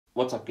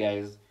What's up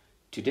guys?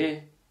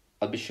 Today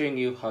I'll be showing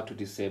you how to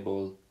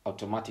disable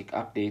automatic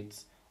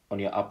updates on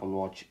your Apple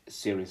Watch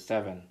Series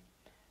 7.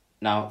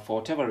 Now for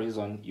whatever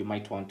reason you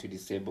might want to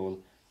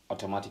disable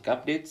automatic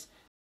updates.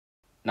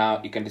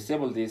 Now you can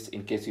disable this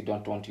in case you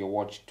don't want your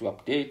watch to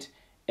update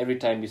every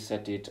time you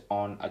set it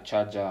on a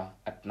charger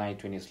at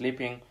night when you're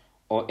sleeping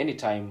or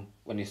anytime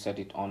when you set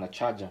it on a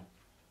charger.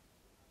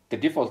 The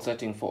default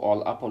setting for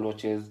all Apple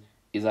Watches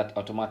is that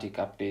automatic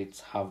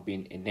updates have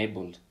been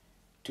enabled.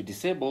 To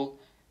disable,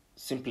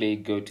 simply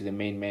go to the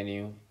main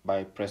menu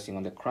by pressing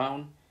on the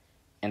crown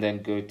and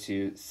then go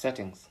to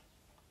Settings.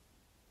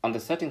 On the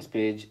Settings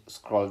page,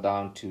 scroll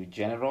down to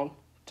General,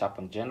 tap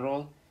on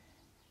General,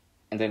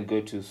 and then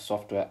go to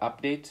Software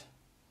Update.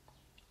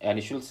 And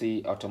you should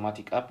see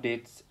automatic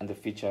updates and the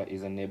feature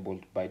is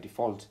enabled by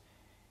default.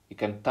 You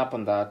can tap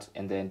on that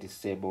and then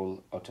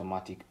disable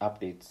automatic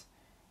updates.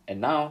 And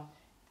now,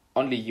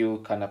 only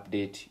you can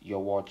update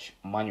your watch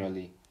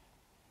manually.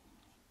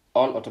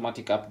 All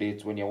automatic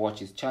updates when your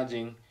watch is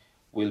charging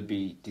will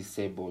be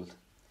disabled.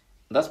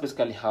 That's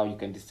basically how you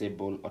can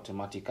disable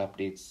automatic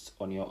updates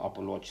on your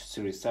Apple Watch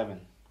Series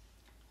 7.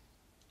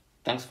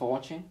 Thanks for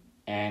watching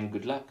and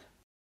good luck.